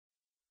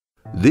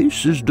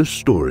This is the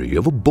story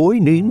of a boy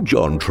named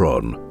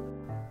JonTron,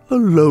 a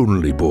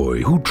lonely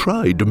boy who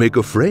tried to make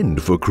a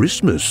friend for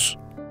Christmas.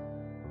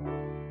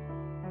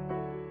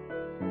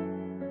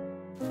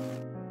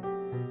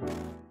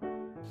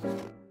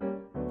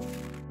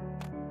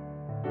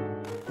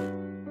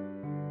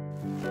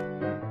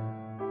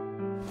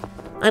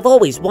 I've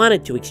always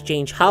wanted to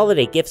exchange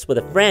holiday gifts with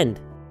a friend.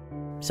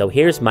 So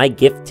here's my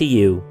gift to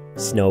you,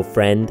 snow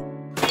friend.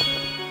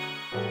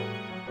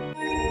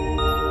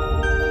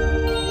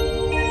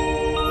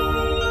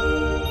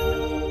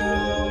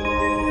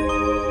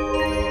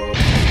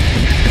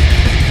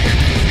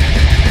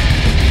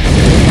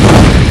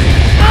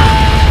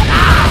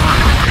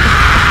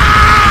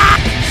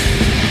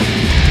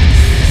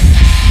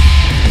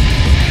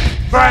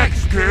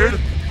 Thanks, kid!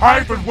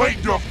 I've been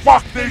waiting to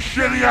fuck this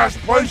shitty-ass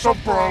place up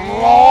for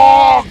a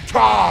long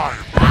time!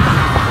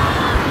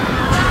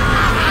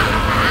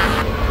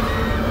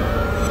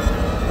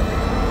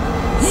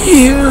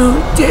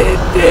 You did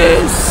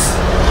this!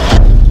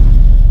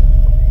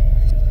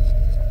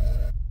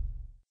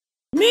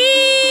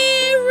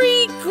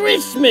 Merry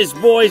Christmas,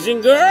 boys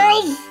and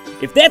girls!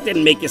 If that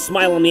didn't make you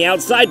smile on the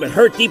outside but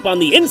hurt deep on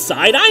the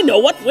inside, I know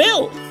what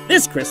will!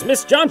 This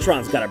Christmas,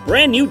 JonTron's got a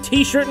brand new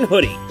t-shirt and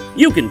hoodie.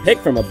 You can pick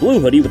from a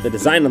blue hoodie with the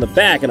design on the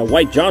back and a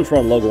white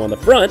JonTron logo on the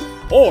front,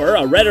 or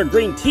a red or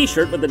green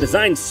t-shirt with the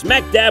design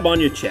smack dab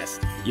on your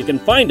chest. You can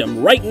find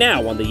them right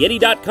now on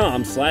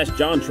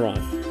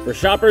theyeti.com/JonTron. For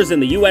shoppers in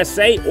the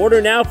USA,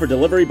 order now for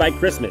delivery by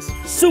Christmas.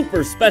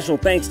 Super special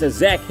thanks to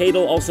Zach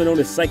Hadel, also known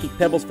as Psychic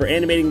Pebbles, for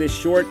animating this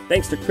short.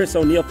 Thanks to Chris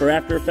O'Neill for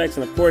After Effects,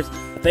 and of course,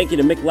 a thank you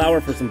to Mick Lauer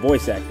for some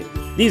voice acting.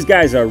 These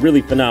guys are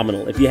really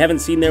phenomenal. If you haven't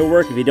seen their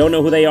work, if you don't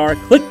know who they are,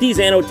 click these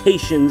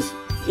annotations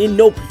in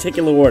no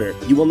particular order.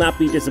 You will not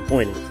be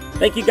disappointed.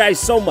 Thank you guys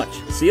so much.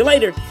 See you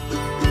later.